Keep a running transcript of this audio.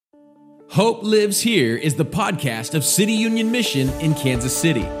Hope Lives Here is the podcast of City Union Mission in Kansas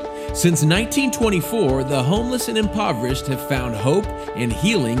City. Since 1924, the homeless and impoverished have found hope and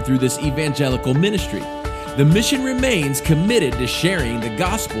healing through this evangelical ministry. The mission remains committed to sharing the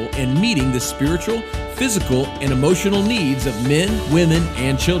gospel and meeting the spiritual, physical, and emotional needs of men, women,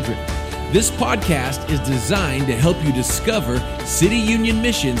 and children. This podcast is designed to help you discover City Union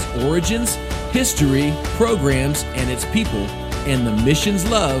Mission's origins, history, programs, and its people, and the mission's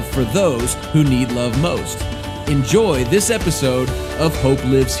love for those who need love most. Enjoy this episode of Hope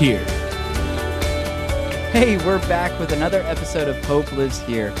Lives Here. Hey, we're back with another episode of Hope Lives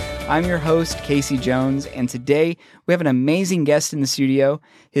Here. I'm your host, Casey Jones, and today we have an amazing guest in the studio.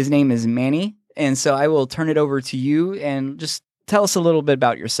 His name is Manny, and so I will turn it over to you and just tell us a little bit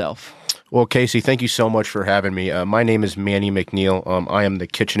about yourself. Well, Casey, thank you so much for having me. My name is Manny McNeil. I am the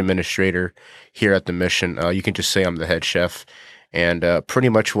kitchen administrator here at the Mission. You can just say I'm the head chef. And pretty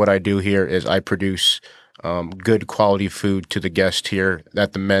much what I do here is I produce good quality food to the guests here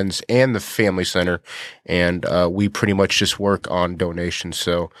at the men's and the family center. And we pretty much just work on donations.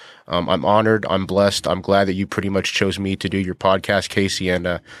 So I'm honored. I'm blessed. I'm glad that you pretty much chose me to do your podcast, Casey. And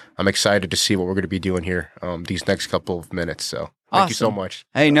I'm excited to see what we're going to be doing here these next couple of minutes. So thank you so much.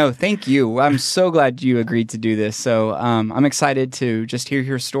 Hey, no, thank you. I'm so glad you agreed to do this. So I'm excited to just hear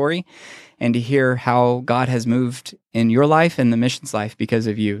your story and to hear how God has moved in your life and the mission's life because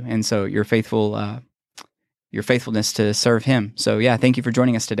of you. And so your faithfulness to serve Him. So yeah, thank you for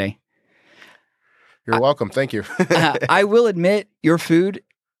joining us today. You're welcome. Thank you. I will admit your food,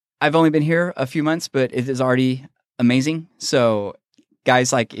 I've only been here a few months, but it is already amazing. So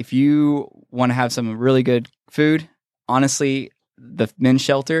guys, like if you want to have some really good food, honestly, the men's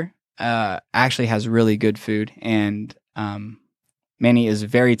shelter actually has really good food, and Manny is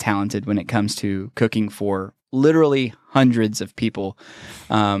very talented when it comes to cooking for literally hundreds of people.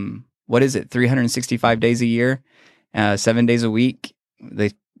 What is it? 365 days a year, 7 days a week.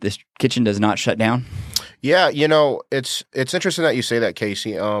 This kitchen does not shut down. Yeah, you know, it's interesting that you say that,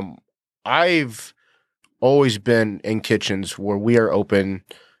 Casey. I've always been in kitchens where we are open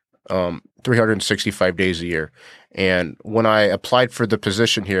 365 days a year. And when I applied for the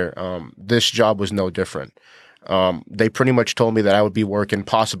position here, this job was no different. They pretty much told me that I would be working,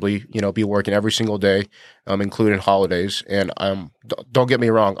 possibly, be working every single day, including holidays. And don't get me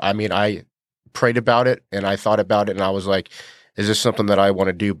wrong. I mean, I prayed about it and I thought about it and I was like, is this something that I want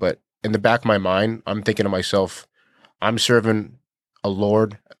to do? But in the back of my mind, I'm thinking to myself, I'm serving a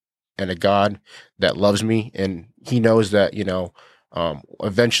Lord and a God that loves me. And He knows that,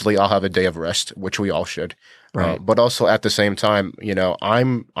 eventually I'll have a day of rest, which we all should. Right. But also at the same time,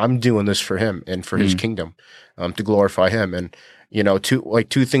 I'm doing this for Him and for His kingdom, to glorify Him. And,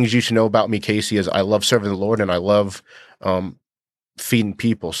 two things you should know about me, Casey, is I love serving the Lord and I love feeding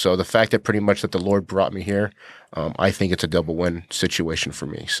people. So the fact that pretty much that the Lord brought me here, I think it's a double win situation for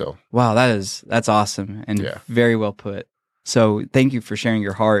me. So wow, that's awesome and very well put. So thank you for sharing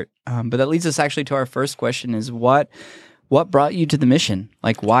your heart. But that leads us actually to our first question: is what brought you to the mission?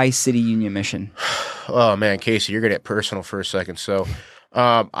 Like, why City Union Mission? Oh man, Casey, you're gonna get personal for a second. So,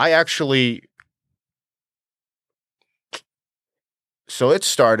 it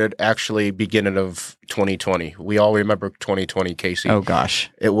started actually beginning of 2020. We all remember 2020, Casey. Oh gosh,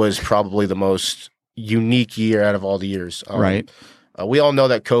 it was probably the most unique year out of all the years. Right. We all know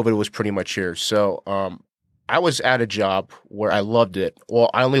that COVID was pretty much here. So, I was at a job where I loved it. Well,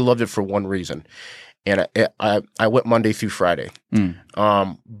 I only loved it for one reason. And I went Monday through Friday,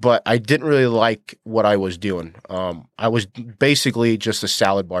 but I didn't really like what I was doing. I was basically just a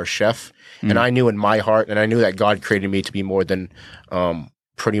salad bar chef, and I knew in my heart, and I knew that God created me to be more than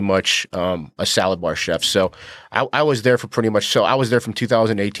pretty much a salad bar chef. So I was there for pretty much. So I was there from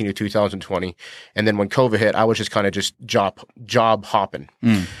 2018 to 2020, and then when COVID hit, I was just kind of just job hopping.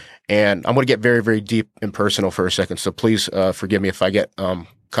 And I'm going to get very, very deep and personal for a second. So please forgive me if I get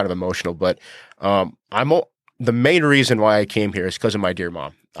kind of emotional, but the main reason why I came here is because of my dear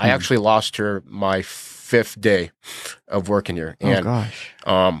mom. I actually lost her my 5th day of working here. And, oh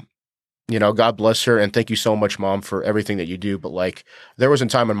gosh. God bless her. And thank you so much, Mom, for everything that you do. But there was a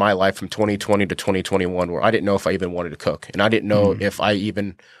time in my life from 2020 to 2021 where I didn't know if I even wanted to cook. And I didn't know if I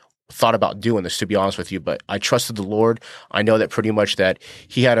even thought about doing this, to be honest with you, but I trusted the Lord. I know that pretty much that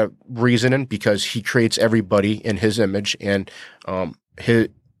He had a reasoning because He creates everybody in His image, and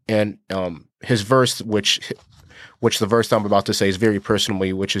his verse, which the verse that I'm about to say is very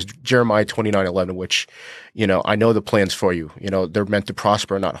personally, which is Jeremiah 29:11, which, I know the plans for you. They're meant to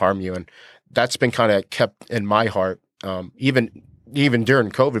prosper and not harm you. And that's been kind of kept in my heart, even even during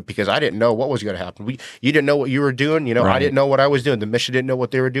COVID, because I didn't know what was going to happen. You didn't know what you were doing. You know, I didn't know what I was doing. The mission didn't know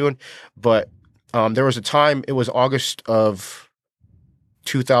what they were doing. But there was a time, it was August of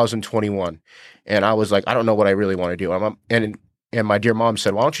 2021, and I was like, I don't know what I really want to do. And my dear mom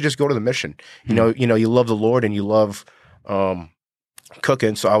said, why don't you just go to the mission? You know, you love the Lord and you love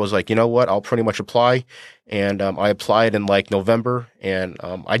cooking. So I was like, you know what? I'll pretty much apply. And I applied in like November, and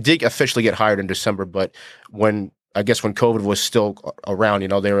I did officially get hired in December. But when COVID was still around, you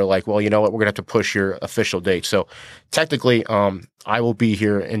know, they were like, well, you know what? We're going to have to push your official date. So technically, I will be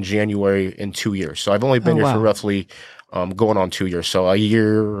here in January in 2 years. So I've only been here for roughly going on 2 years. So a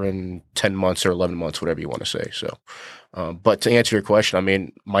year and 10 months or 11 months, whatever you want to say. So, but to answer your question, I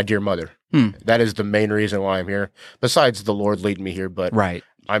mean, my dear mother, that is the main reason why I'm here, besides the Lord leading me here. But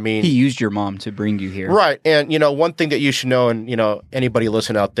I mean, he used your mom to bring you here. Right. And, you know, one thing that you should know, and, you know, anybody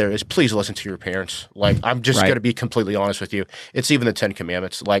listening out there, is please listen to your parents. Like, I'm just going to be completely honest with you. It's even the 10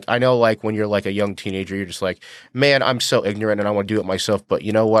 Commandments. Like, I know, like, when you're like a young teenager, you're just like, man, I'm so ignorant and I want to do it myself. But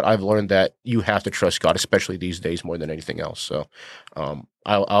you know what? I've learned that you have to trust God, especially these days more than anything else. So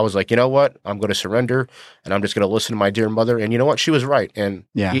I was like, you know what? I'm going to surrender, and I'm just going to listen to my dear mother. And you know what? She was right. And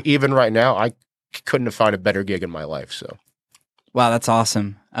even right now, I couldn't have found a better gig in my life. So. Wow, that's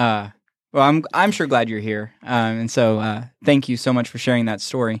awesome. Well, I'm sure glad you're here. And so thank you so much for sharing that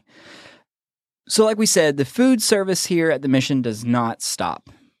story. So like we said, the food service here at the mission does not stop.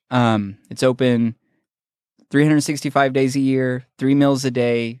 It's open 365 days a year, 3 meals a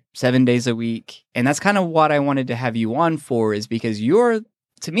day, 7 days a week. And that's kind of what I wanted to have you on for, is because you're,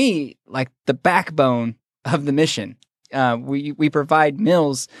 to me, like the backbone of the mission. We provide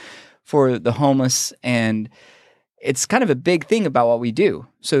meals for the homeless, and it's kind of a big thing about what we do.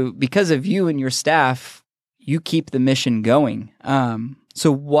 So because of you and your staff, you keep the mission going.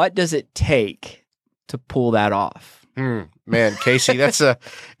 So what does it take to pull that off? Man, Casey, that's a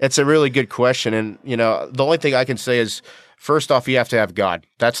really good question. And, you know, the only thing I can say is, first off, you have to have God.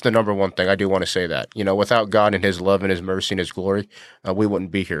 That's the number one thing. I do want to say that. You know, without God and his love and his mercy and his glory, we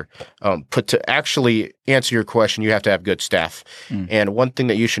wouldn't be here. But to actually answer your question, you have to have good staff. And one thing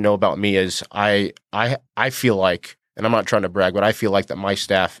that you should know about me is I feel like, and I'm not trying to brag, but I feel like that my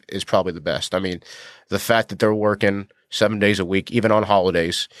staff is probably the best. I mean, the fact that they're working 7 days a week, even on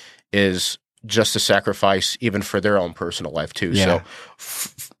holidays, is just a sacrifice, even for their own personal life too. Yeah.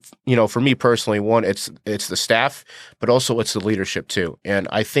 So, you know, for me personally, one, it's the staff, but also it's the leadership too. And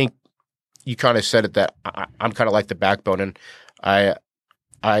I think you kind of said it, that I'm kind of like the backbone, and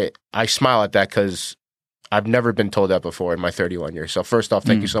I smile at that because I've never been told that before in my 31 years. So first off,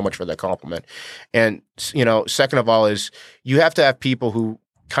 thank you so much for that compliment. And, you know, second of all is you have to have people who,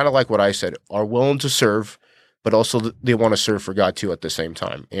 kind of like what I said, are willing to serve, but also they want to serve for God too at the same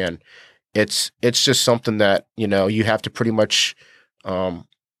time. And it's just something that, you know, you have to pretty much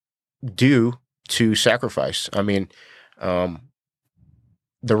do to sacrifice. I mean,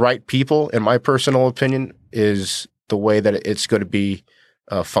 the right people, in my personal opinion, is the way that it's going to be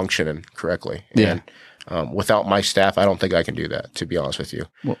functioning correctly. Yeah. And without my staff, I don't think I can do that, to be honest with you.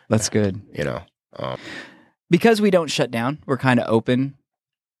 Well, that's good. You know, because we don't shut down, we're kind of open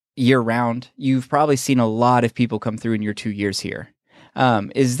year round. You've probably seen a lot of people come through in your 2 years here.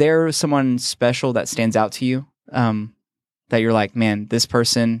 Is there someone special that stands out to you, that you're like, man, this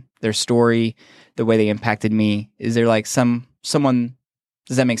person, their story, the way they impacted me? Is there like someone,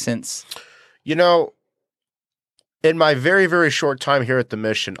 does that make sense? You know, in my very, very short time here at the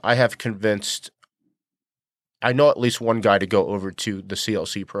mission, I have convinced, I know at least one guy to go over to the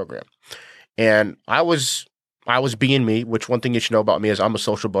CLC program. And I was being me, which one thing you should know about me is I'm a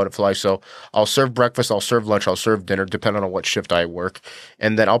social butterfly. So I'll serve breakfast, I'll serve lunch, I'll serve dinner, depending on what shift I work.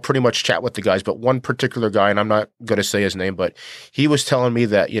 And then I'll pretty much chat with the guys. But one particular guy, and I'm not going to say his name, but he was telling me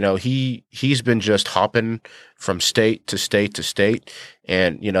that, you know, he's been just hopping from state to state to state.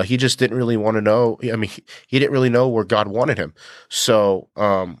 And, you know, he just didn't really want to know. I mean, he didn't really know where God wanted him. So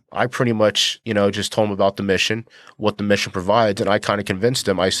I pretty much, you know, just told him about the mission, what the mission provides. And I kind of convinced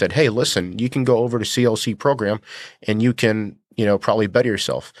him. I said, hey, listen, you can go over to CLC program and you can, you know, probably better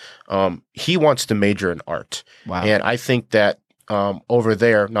yourself. He wants to major in art. Wow. And I think that over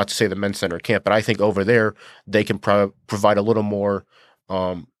there, not to say the men's center can't, but I think over there they can provide a little more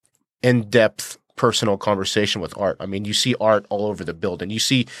in-depth personal conversation with art. I mean, you see art all over the building. You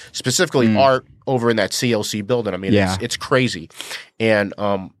see specifically art over in that CLC building. I mean, it's crazy. And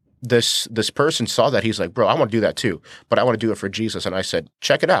this person saw that. He's like, bro, I want to do that too, but I want to do it for Jesus. And I said,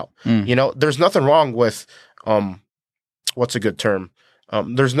 check it out. You know, there's nothing wrong with, what's a good term?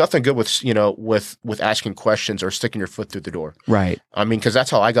 There's nothing good with, you know, with asking questions or sticking your foot through the door. Right. I mean, because that's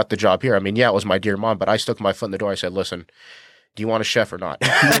how I got the job here. I mean, yeah, it was my dear mom, but I stuck my foot in the door. I said, listen, do you want a chef or not?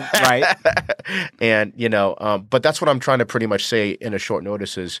 Right. And, but that's what I'm trying to pretty much say in a short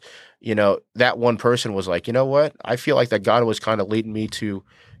notice is, that one person was like, you know what? I feel like that God was kind of leading me to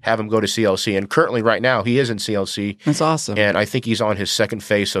have him go to CLC. And currently right now he is in CLC. That's awesome. And I think he's on his second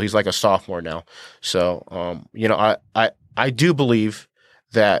phase. So he's like a sophomore now. So, I do believe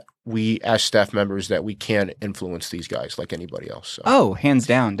that we as staff members that we can influence these guys like anybody else. So. Oh, hands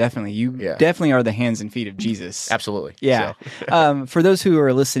down, definitely. You definitely are the hands and feet of Jesus. Absolutely. Yeah. So. For those who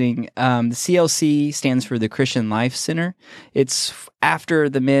are listening, the CLC stands for the Christian Life Center. It's after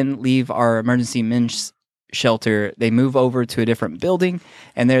the men leave our emergency men's shelter, they move over to a different building,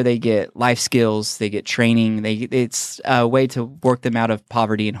 and there they get life skills, they get training. It's a way to work them out of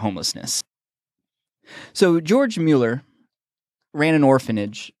poverty and homelessness. So George Mueller ran an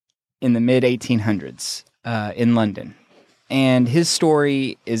orphanage in the mid-1800s in London. And his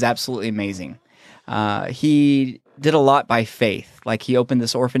story is absolutely amazing. He did a lot by faith. Like, he opened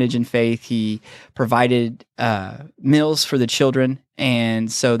this orphanage in faith. He provided meals for the children.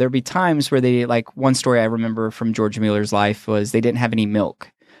 And so there'd be times where they, like, one story I remember from George Mueller's life was they didn't have any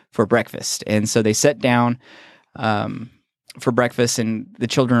milk for breakfast. And so they sat down for breakfast, and the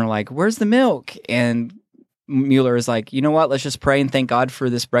children are like, "Where's the milk?" And Mueller is like, you know what, let's just pray and thank God for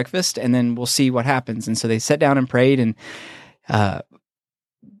this breakfast, and then we'll see what happens. And so they sat down and prayed, and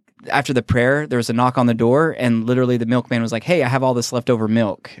after the prayer, there was a knock on the door, and literally the milkman was like, "Hey, I have all this leftover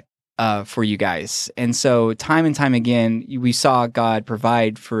milk for you guys." And so time and time again, we saw God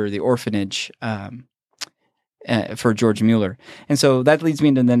provide for the orphanage for George Mueller. And so that leads me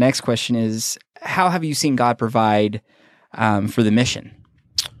into the next question is, how have you seen God provide for the mission?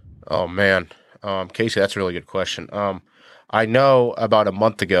 Oh, man. Casey, that's a really good question. I know about a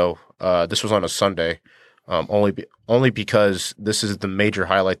month ago, this was on a Sunday, only because this is the major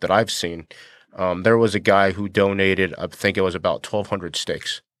highlight that I've seen. There was a guy who donated, I think it was about 1,200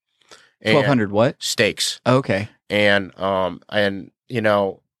 steaks. 1,200 what? Steaks. Okay. And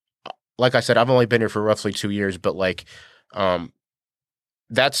like I said, I've only been here for roughly 2 years, but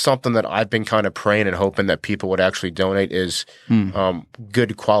that's something that I've been kind of praying and hoping that people would actually donate is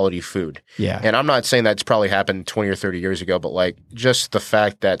good quality food. Yeah. And I'm not saying that's probably happened 20 or 30 years ago, but just the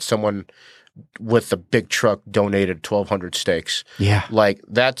fact that someone with a big truck donated 1,200 steaks. Yeah.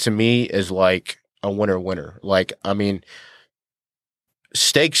 That to me is like a winner.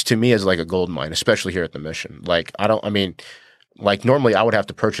 Steaks to me is like a gold mine, especially here at the mission. Normally I would have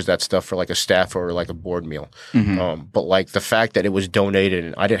to purchase that stuff for like a staff or like a board meal. Mm-hmm. But the fact that it was donated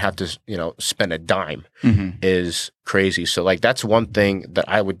and I didn't have to, spend a dime is crazy. So that's one thing that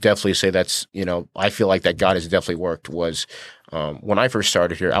I would definitely say that's, I feel like that God has definitely worked was when I first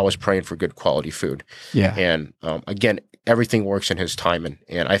started here, I was praying for good quality food. Yeah. And again, everything works in his timing.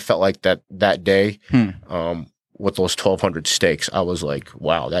 And I felt like that day with those 1,200 steaks, I was like,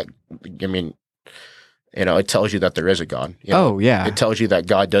 wow, it tells you that there is a God. Oh, yeah. It tells you that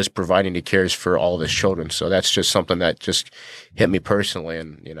God does provide and he cares for all of his children. So that's just something that just hit me personally.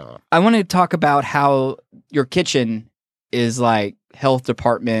 And, I want to talk about how your kitchen is like health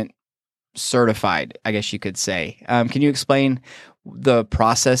department certified, I guess you could say. Can you explain the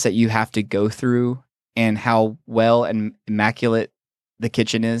process that you have to go through and how well and immaculate the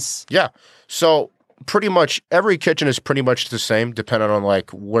kitchen is? Yeah. So pretty much every kitchen is pretty much the same, depending on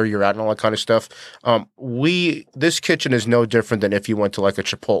where you're at and all that kind of stuff. This kitchen is no different than if you went to a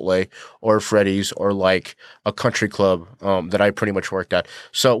Chipotle or Freddy's or a country club that I pretty much worked at.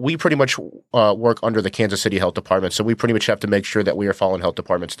 So we pretty much work under the Kansas City Health Department. So we pretty much have to make sure that we are following health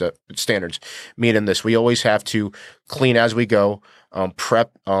department standards. Meaning this, we always have to clean as we go,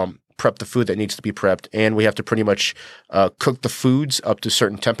 prep the food that needs to be prepped, and we have to pretty much cook the foods up to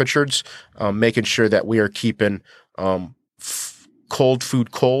certain temperatures, making sure that we are keeping cold food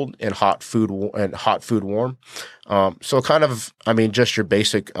cold and hot food warm. So kind of, just your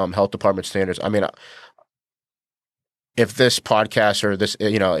basic health department standards. If this podcast or this,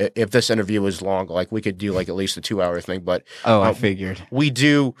 if this interview is long, we could do at least a 2-hour thing. But I figured we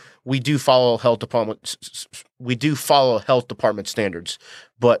do follow health department. We do follow health department standards.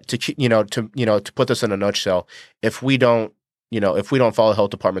 But to put this in a nutshell, if we don't follow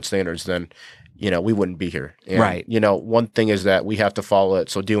health department standards, then we wouldn't be here. And, right. One thing is that we have to follow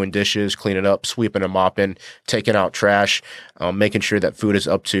it. So doing dishes, cleaning up, sweeping and mopping, taking out trash, making sure that food is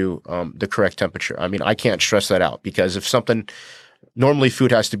up to the correct temperature. I can't stress that out because if something normally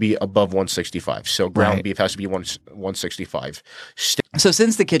food has to be above 165. So ground beef has to be 165. So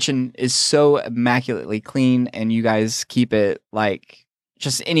since the kitchen is so immaculately clean and you guys keep it like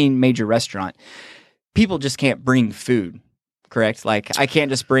just any major restaurant, people just can't bring food. Correct? I can't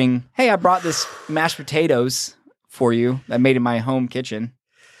just bring, hey, I brought this mashed potatoes for you that made it my home kitchen.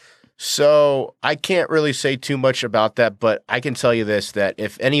 So I can't really say too much about that, but I can tell you this, that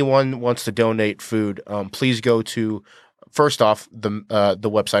if anyone wants to donate food, please go to, first off, the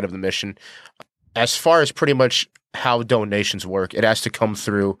website of the mission. As far as pretty much how donations work, it has to come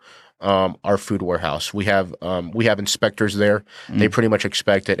through our food warehouse. We have inspectors there. They pretty much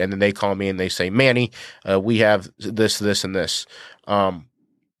inspect it, and then they call me and they say, Manny, we have this, and this.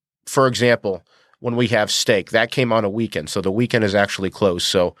 For example, when we have steak, that came on a weekend, so the weekend is actually closed.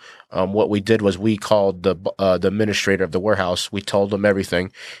 So what we did was we called the administrator of the warehouse. We told him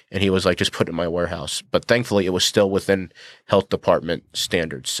everything, and he was like, just put it in my warehouse. But thankfully, it was still within health department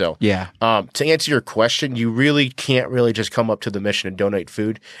standards. So Yeah. To answer your question, you really can't really just come up to the mission and donate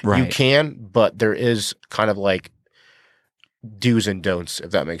food. Right. You can, but there is kind of like do's and don'ts, if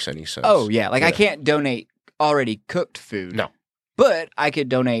that makes any sense. Oh, yeah. Like I can't donate already cooked food. No. But I could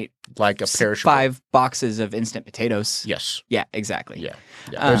donate Like a perishable. 5 boxes of instant potatoes. Yes. Yeah, exactly. Yeah.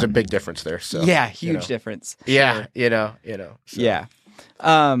 There's a big difference there. So yeah, huge difference. Yeah, Sure. So. Yeah.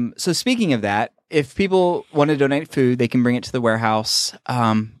 So speaking of that, if people want to donate food, they can bring it to the warehouse.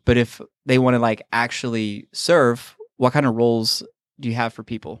 But if they want to like actually serve, what kind of roles do you have for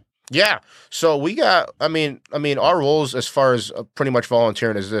people? Yeah. So we got, I mean, our roles as far as pretty much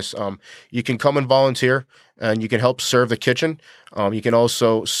volunteering is this. You can come and volunteer and you can help serve the kitchen. You can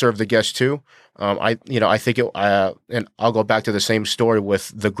also serve the guests too. I think and I'll go back to the same story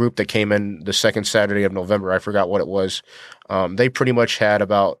with the group that came in the second Saturday of November. I forgot what it was. They pretty much had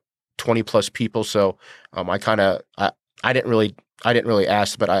about 20 plus people. So, I didn't really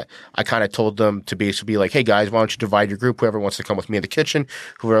ask, but I kind of told them to be like, hey guys, why don't you divide your group? Whoever wants to come with me in the kitchen,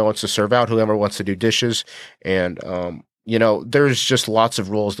 whoever wants to serve out, whoever wants to do dishes. And, there's just lots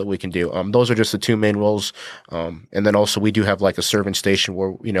of roles that we can do. Those are just the 2 main roles. And then also we do have like a serving station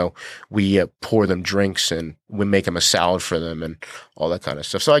where, we pour them drinks and we make them a salad for them and all that kind of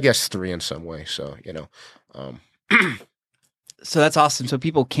stuff. So I guess 3 in some way. So, So that's awesome. So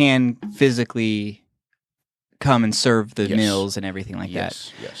people can physically come and serve the Yes. meals and everything like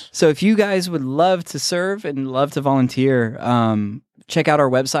that. Yes. So if you guys would love to serve and love to volunteer, check out our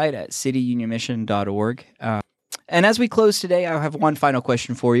website at cityunionmission.org. And as we close today, I have one final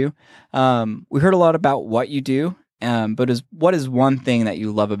question for you. We heard a lot about what you do, but what is one thing that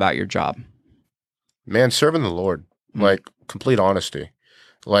you love about your job? Man, serving the Lord, like complete honesty.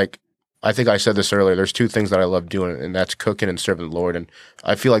 Like, I think I said this earlier. There's 2 things that I love doing, and that's cooking and serving the Lord. And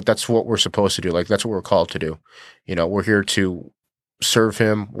I feel like that's what we're supposed to do. Like, that's what we're called to do. We're here to serve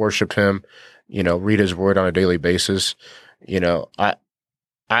Him, worship Him, read His Word on a daily basis.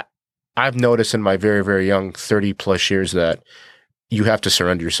 I've noticed in my very, very young 30 plus years that you have to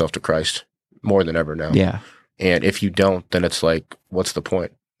surrender yourself to Christ more than ever now. Yeah. And if you don't, then it's like, what's the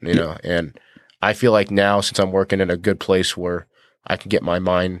point? And I feel like now, since I'm working in a good place where I can get my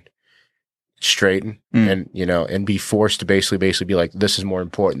mind straight and, and be forced to basically be like, this is more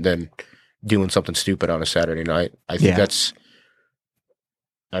important than doing something stupid on a Saturday night. I think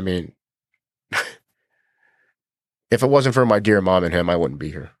if it wasn't for my dear mom and him, I wouldn't be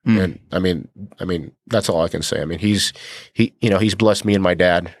here. And I mean, that's all I can say. I mean, he's blessed me and my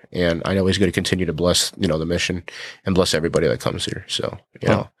dad, and I know he's going to continue to bless, the mission and bless everybody that comes here. So,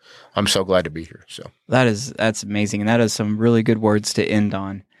 I'm so glad to be here. So That's amazing. And that is some really good words to end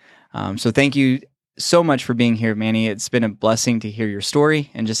on. So thank you so much for being here, Manny. It's been a blessing to hear your story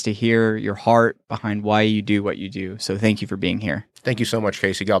and just to hear your heart behind why you do what you do. So thank you for being here. Thank you so much,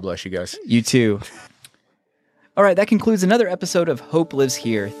 Casey. God bless you guys. You too. All right, that concludes another episode of Hope Lives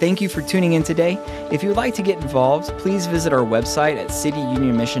Here. Thank you for tuning in today. If you would like to get involved, please visit our website at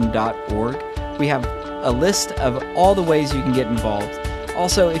cityunionmission.org. We have a list of all the ways you can get involved.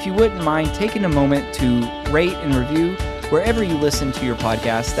 Also, if you wouldn't mind taking a moment to rate and review wherever you listen to your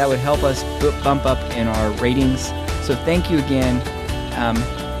podcast, that would help us bump up in our ratings. So thank you again.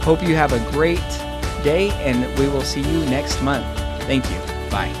 Hope you have a great day, and we will see you next month. Thank you.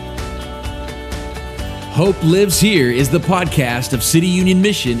 Bye. Hope Lives Here is the podcast of City Union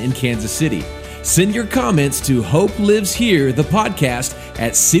Mission in Kansas City. Send your comments to Hope Lives Here, the podcast,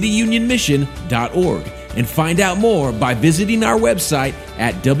 at cityunionmission.org and find out more by visiting our website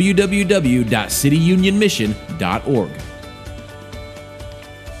at www.cityunionmission.org.